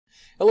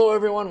Hello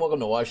everyone, welcome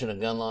to Washington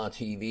Gun Law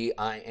TV.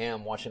 I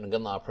am Washington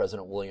Gun Law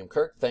President William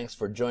Kirk. Thanks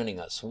for joining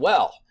us.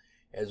 Well,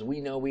 as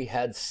we know, we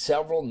had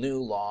several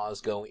new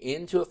laws go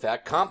into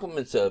effect,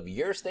 compliments of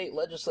your state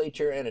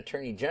legislature and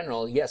Attorney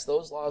General. Yes,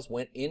 those laws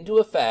went into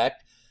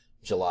effect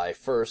July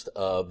 1st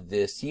of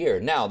this year.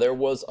 Now, there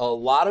was a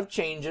lot of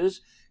changes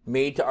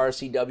made to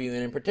RCW,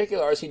 and in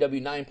particular RCW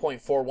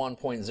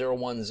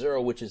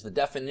 9.41.010, which is the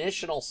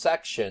definitional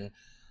section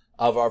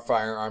of our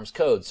firearms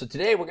code. So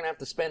today we're going to have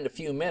to spend a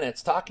few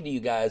minutes talking to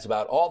you guys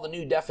about all the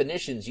new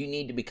definitions you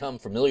need to become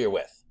familiar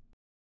with.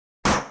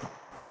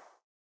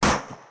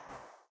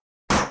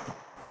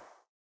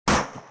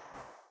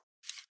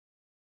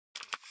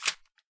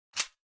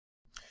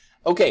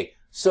 Okay,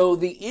 so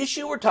the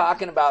issue we're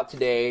talking about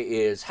today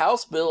is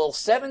House Bill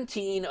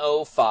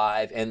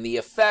 1705 and the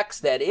effects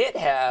that it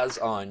has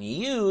on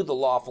you, the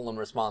lawful and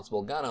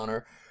responsible gun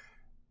owner.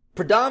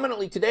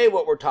 Predominantly today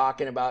what we're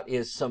talking about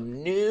is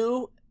some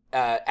new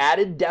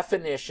added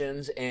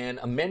definitions and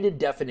amended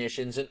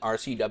definitions in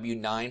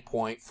RCW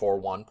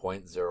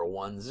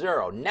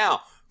 9.41.010.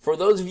 Now, for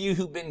those of you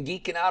who've been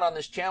geeking out on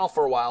this channel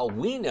for a while,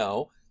 we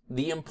know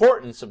the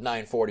importance of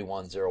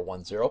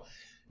 9.41.010.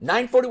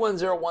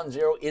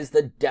 9.41.010 is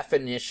the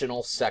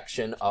definitional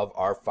section of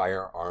our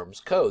firearms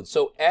code.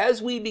 So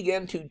as we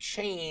begin to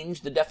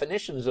change the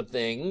definitions of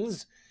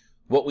things,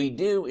 what we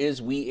do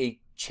is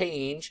we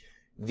change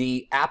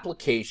the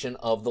application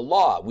of the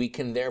law. We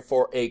can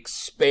therefore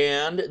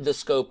expand the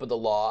scope of the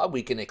law.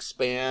 We can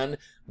expand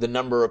the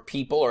number of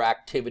people or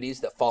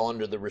activities that fall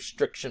under the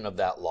restriction of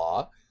that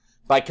law.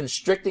 By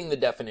constricting the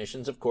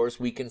definitions, of course,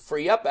 we can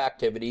free up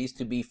activities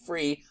to be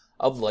free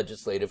of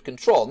legislative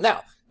control.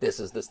 Now, this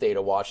is the state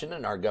of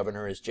Washington. Our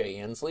governor is Jay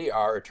Inslee.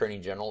 Our attorney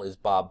general is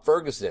Bob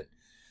Ferguson.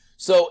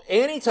 So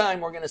anytime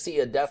we're going to see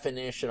a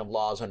definition of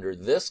laws under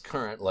this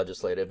current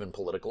legislative and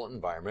political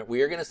environment,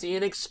 we are going to see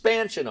an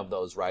expansion of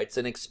those rights,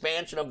 an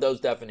expansion of those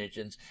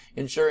definitions,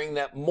 ensuring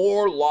that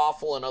more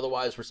lawful and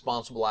otherwise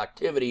responsible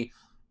activity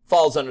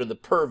falls under the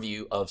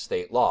purview of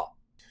state law.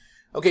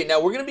 Okay, now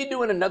we're going to be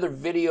doing another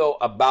video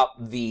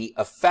about the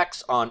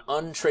effects on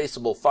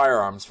untraceable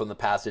firearms from the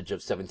passage of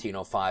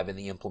 1705 and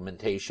the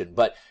implementation.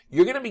 But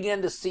you're going to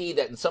begin to see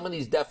that in some of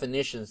these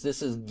definitions,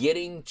 this is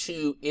getting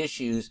to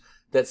issues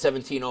that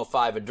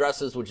 1705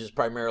 addresses, which is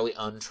primarily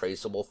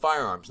untraceable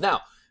firearms.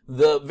 Now,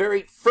 the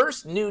very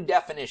first new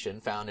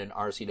definition found in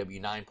RCW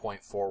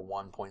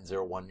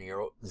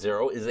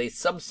 9.41.010 is a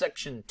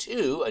subsection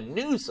 2, a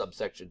new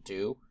subsection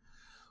 2,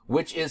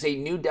 which is a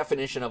new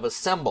definition of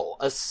assemble.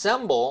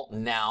 Assemble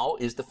now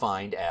is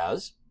defined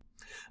as,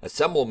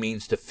 assemble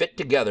means to fit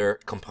together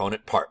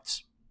component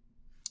parts.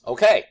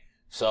 Okay,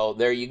 so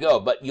there you go.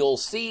 But you'll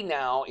see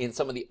now in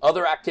some of the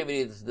other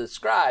activities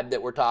described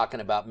that we're talking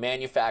about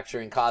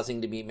manufacturing,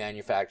 causing to be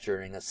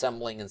manufacturing,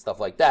 assembling, and stuff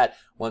like that.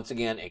 Once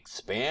again,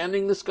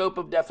 expanding the scope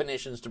of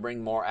definitions to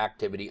bring more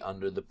activity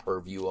under the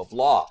purview of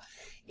law.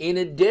 In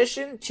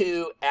addition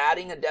to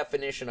adding a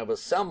definition of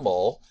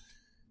assemble,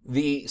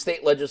 the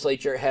state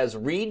legislature has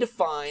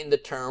redefined the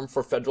term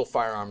for federal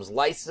firearms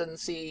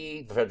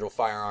licensee, federal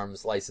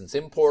firearms license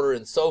importer,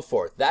 and so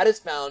forth. That is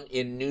found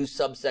in new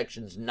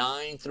subsections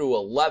 9 through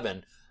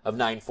 11 of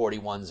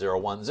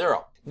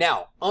 9.41.010.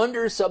 Now,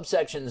 under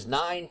subsections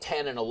 9,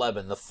 10, and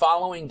 11, the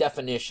following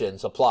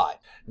definitions apply.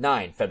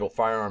 9, federal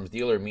firearms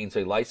dealer means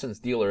a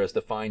licensed dealer as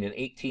defined in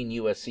 18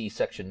 U.S.C.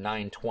 section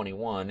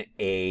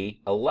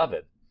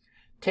 921A11.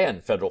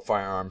 10, federal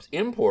firearms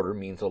importer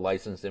means a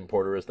licensed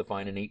importer as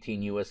defined in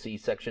 18 U.S.C.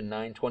 section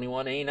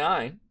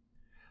 921A9.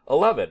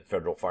 11,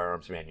 federal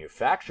firearms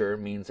manufacturer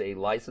means a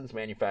licensed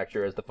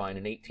manufacturer as defined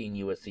in 18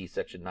 U.S.C.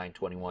 section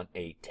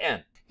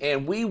 921A10.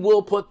 And we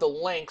will put the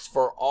links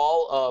for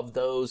all of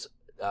those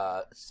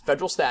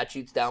federal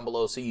statutes down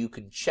below so you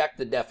can check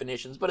the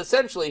definitions. But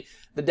essentially,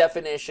 the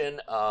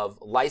definition of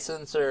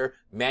licensor,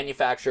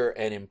 manufacturer,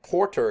 and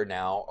importer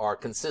now are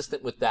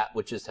consistent with that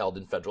which is held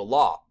in federal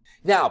law.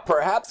 Now,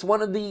 perhaps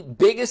one of the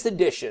biggest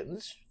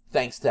additions,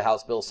 thanks to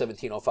House Bill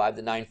 1705,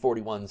 the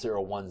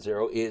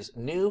 9.41.010, is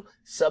new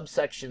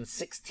subsection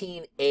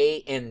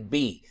 16A and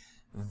B.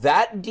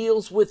 That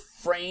deals with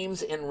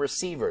frames and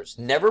receivers.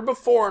 Never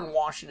before in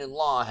Washington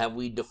law have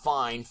we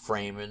defined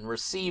frame and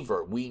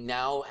receiver. We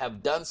now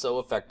have done so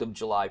effective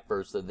July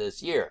 1st of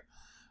this year.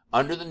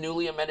 Under the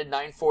newly amended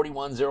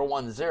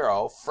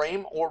 9.41.010,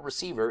 frame or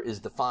receiver is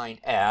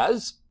defined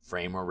as,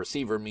 frame or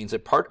receiver means a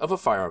part of a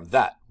firearm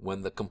that,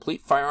 when the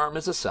complete firearm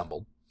is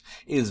assembled,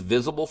 is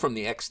visible from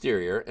the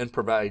exterior and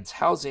provides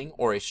housing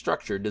or a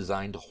structure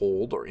designed to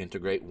hold or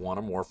integrate one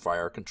or more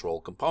fire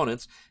control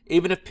components,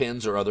 even if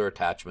pins or other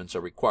attachments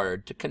are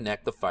required to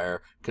connect the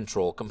fire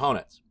control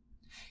components.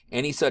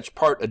 Any such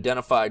part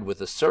identified with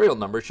a serial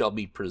number shall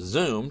be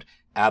presumed,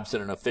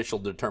 absent an official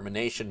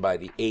determination by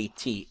the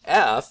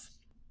ATF,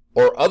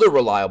 or other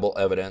reliable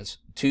evidence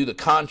to the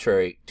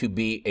contrary, to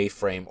be a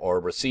frame or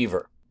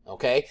receiver.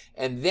 Okay,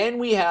 and then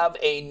we have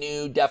a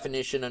new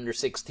definition under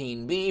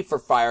 16B for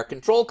fire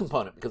control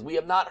component, because we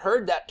have not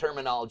heard that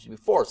terminology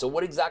before. So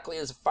what exactly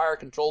is a fire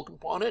control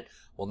component?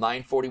 Well,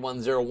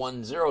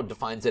 941.010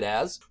 defines it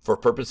as, for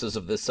purposes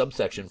of this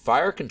subsection,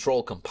 fire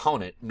control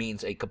component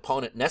means a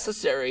component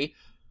necessary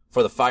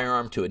for the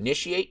firearm to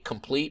initiate,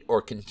 complete,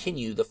 or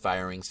continue the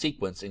firing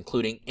sequence,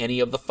 including any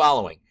of the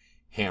following: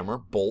 hammer,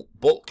 bolt,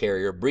 bolt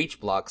carrier,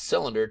 breech block,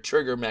 cylinder,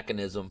 trigger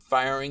mechanism,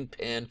 firing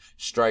pin,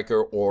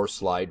 striker, or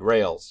slide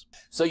rails.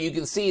 So you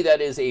can see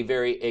that is a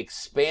very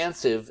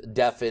expansive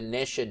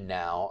definition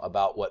now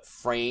about what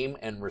frame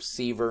and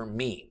receiver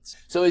means.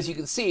 So as you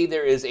can see,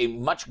 there is a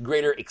much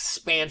greater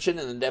expansion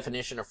in the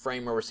definition of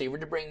frame or receiver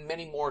to bring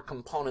many more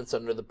components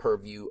under the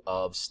purview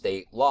of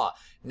state law.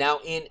 Now,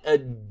 in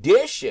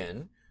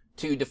addition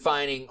to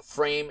defining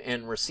frame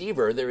and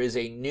receiver, there is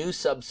a new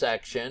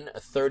subsection,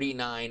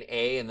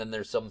 39A, and then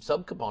there's some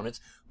subcomponents,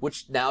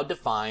 which now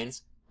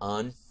defines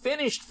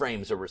unfinished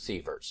frames or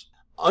receivers.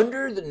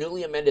 Under the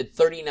newly amended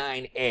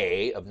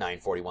 39A of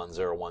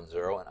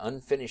 941.010, an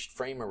unfinished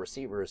frame or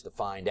receiver is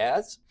defined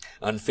as: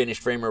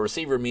 unfinished frame or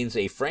receiver means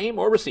a frame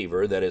or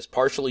receiver that is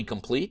partially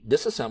complete,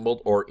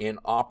 disassembled, or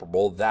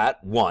inoperable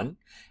that, 1,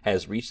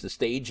 has reached the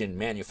stage in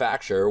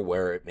manufacture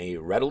where it may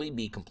readily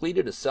be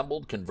completed,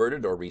 assembled,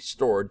 converted, or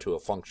restored to a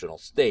functional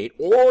state,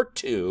 or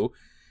 2,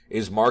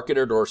 is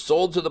marketed or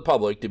sold to the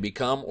public to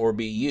become or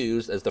be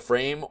used as the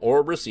frame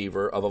or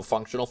receiver of a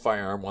functional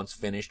firearm once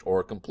finished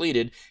or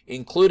completed,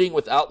 including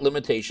without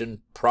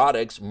limitation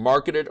products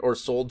marketed or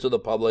sold to the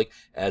public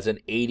as an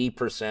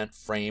 80%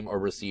 frame or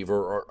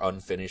receiver or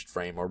unfinished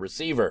frame or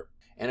receiver.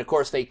 And of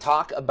course, they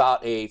talk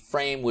about a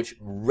frame which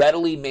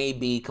readily may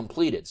be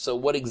completed. So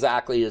what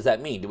exactly does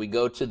that mean? Do we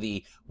go to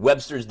the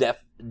Webster's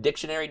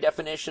dictionary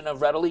definition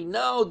of readily?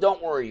 No,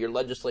 don't worry. Your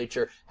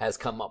legislature has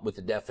come up with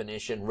a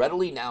definition.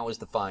 Readily now is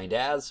defined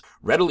as: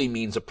 readily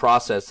means a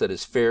process that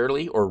is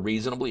fairly or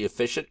reasonably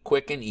efficient,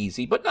 quick, and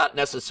easy, but not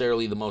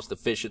necessarily the most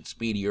efficient,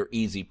 speedy, or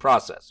easy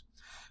process.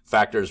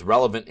 Factors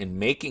relevant in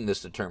making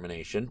this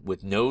determination,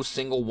 with no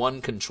single one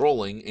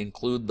controlling,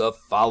 include the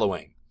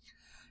following: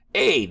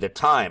 A, the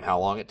time, how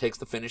long it takes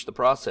to finish the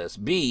process.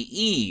 B,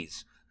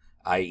 ease,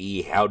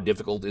 i.e., how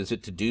difficult is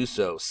it to do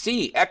so.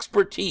 C,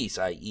 expertise,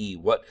 i.e.,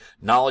 what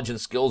knowledge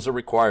and skills are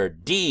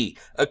required. D,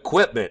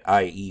 equipment,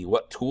 i.e.,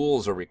 what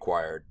tools are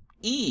required.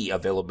 E,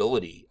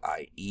 availability,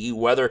 i.e.,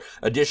 whether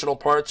additional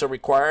parts are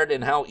required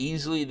and how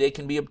easily they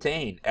can be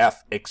obtained.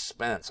 F,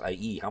 expense,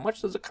 i.e., how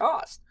much does it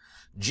cost.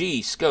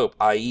 G, scope,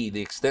 i.e.,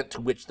 the extent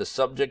to which the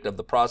subject of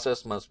the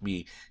process must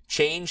be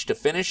changed to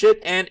finish it.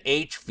 And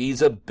H,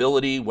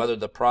 feasibility, whether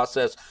the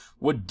process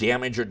would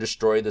damage or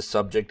destroy the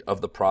subject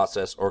of the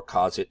process or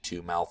cause it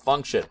to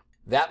malfunction.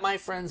 That, my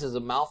friends, is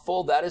a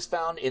mouthful. That is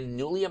found in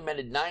newly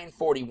amended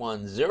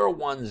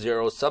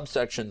 941.010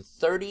 subsection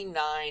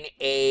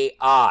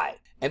 39AI.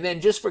 And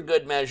then just for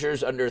good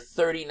measures, under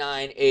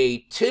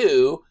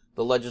 39A2,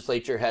 the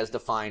legislature has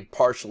defined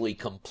partially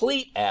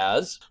complete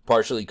as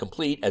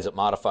it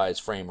modifies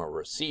frame or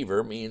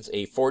receiver, means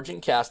a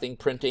forging, casting,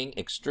 printing,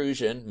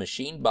 extrusion,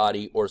 machine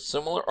body, or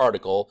similar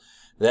article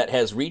that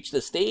has reached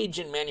the stage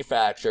in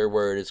manufacture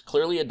where it is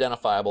clearly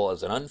identifiable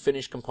as an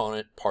unfinished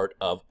component part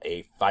of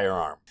a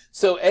firearm.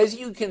 So as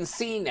you can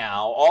see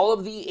now, all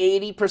of the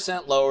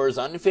 80% lowers,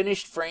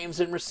 unfinished frames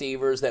and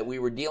receivers that we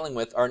were dealing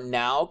with are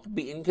now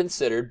being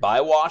considered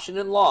by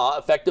Washington law,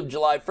 effective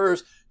July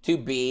 1st, to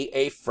be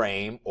a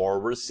frame or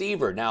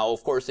receiver. Now,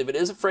 of course, if it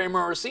is a frame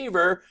or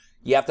receiver,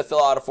 you have to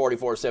fill out a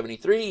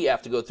 4473, you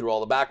have to go through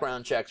all the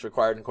background checks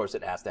required, and of course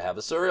it has to have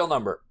a serial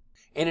number.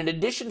 And in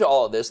addition to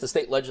all of this, the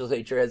state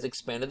legislature has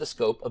expanded the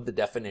scope of the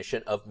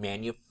definition of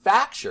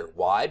manufacture.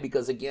 Why?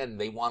 Because again,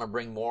 they want to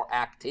bring more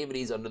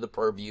activities under the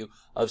purview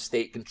of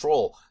state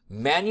control.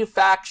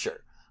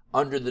 Manufacture,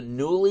 under the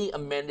newly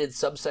amended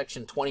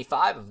subsection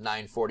 25 of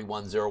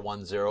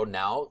 941.010,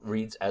 now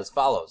reads as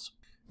follows: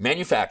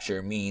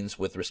 manufacture means,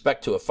 with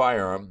respect to a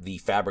firearm, the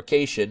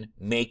fabrication,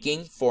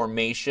 making,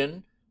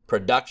 formation,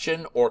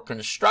 production, or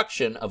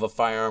construction of a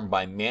firearm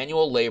by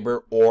manual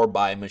labor or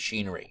by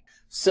machinery.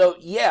 So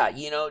yeah,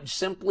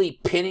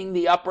 simply pinning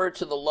the upper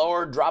to the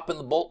lower, dropping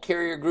the bolt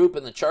carrier group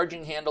and the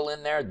charging handle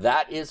in there,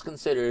 that is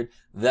considered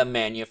the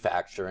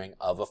manufacturing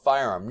of a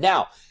firearm.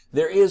 Now,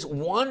 there is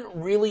one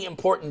really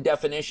important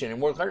definition,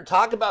 and we're going to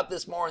talk about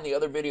this more in the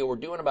other video we're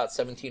doing about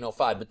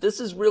 1705, but this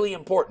is really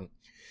important.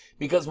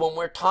 Because when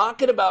we're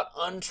talking about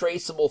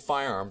untraceable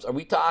firearms, are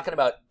we talking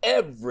about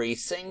every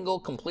single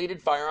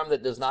completed firearm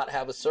that does not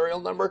have a serial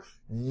number?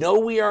 No,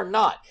 we are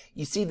not.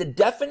 You see, the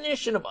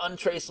definition of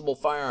untraceable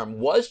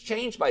firearm was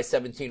changed by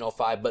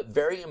 1705, but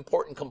very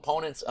important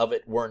components of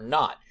it were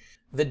not.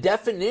 The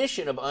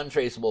definition of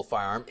untraceable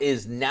firearm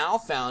is now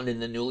found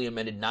in the newly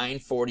amended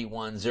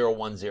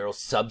 941.010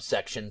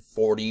 subsection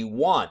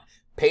 41.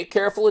 Pay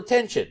careful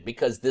attention,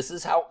 because this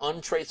is how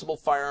untraceable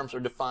firearms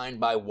are defined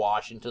by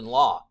Washington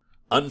law.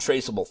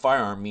 Untraceable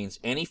firearm means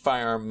any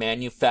firearm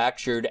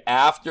manufactured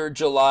after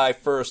July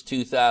 1st,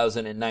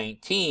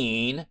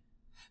 2019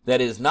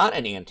 that is not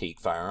an antique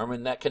firearm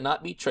and that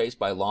cannot be traced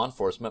by law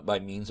enforcement by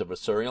means of a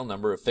serial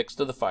number affixed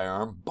to the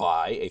firearm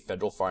by a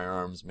federal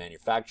firearms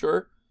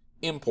manufacturer,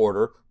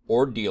 importer,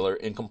 or dealer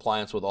in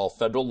compliance with all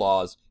federal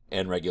laws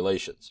and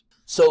regulations.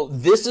 So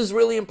this is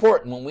really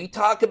important. When we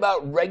talk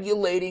about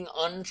regulating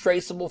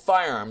untraceable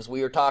firearms,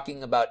 we are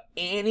talking about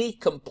any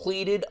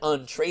completed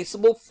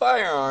untraceable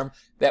firearm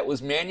that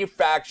was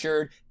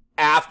manufactured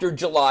after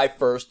July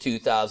 1st,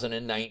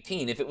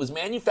 2019. If it was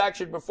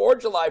manufactured before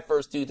July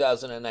 1st,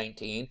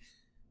 2019,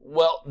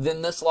 well,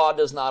 then this law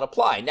does not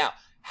apply. Now,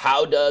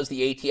 how does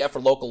the ATF or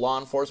local law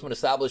enforcement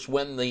establish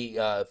when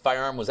the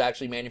firearm was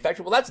actually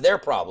manufactured? Well, that's their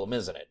problem,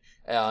 isn't it?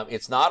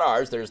 It's not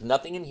ours. There's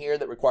nothing in here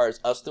that requires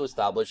us to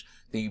establish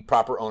the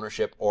proper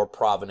ownership or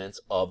provenance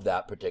of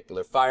that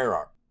particular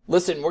firearm.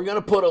 Listen, we're going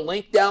to put a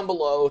link down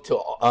below to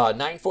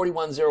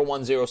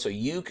 941010 so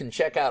you can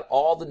check out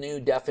all the new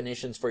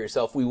definitions for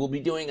yourself. We will be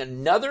doing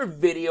another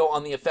video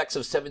on the effects of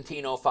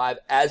 1705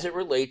 as it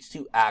relates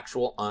to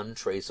actual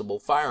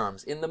untraceable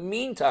firearms. In the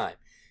meantime,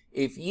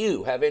 if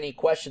you have any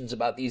questions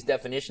about these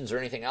definitions or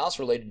anything else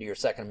related to your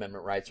Second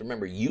Amendment rights,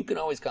 remember, you can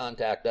always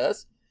contact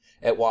us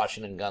at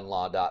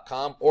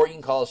WashingtonGunLaw.com, or you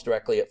can call us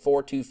directly at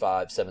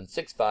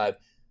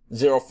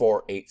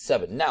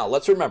 425-765-0487. Now,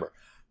 let's remember,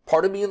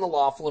 part of being the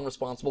lawful and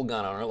responsible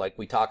gun owner, like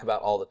we talk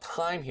about all the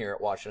time here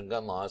at Washington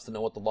Gun Law, is to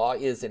know what the law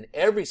is in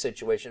every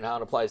situation, how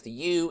it applies to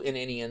you in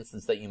any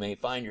instance that you may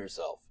find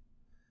yourself.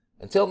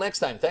 Until next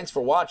time, thanks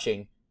for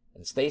watching,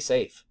 and stay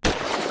safe.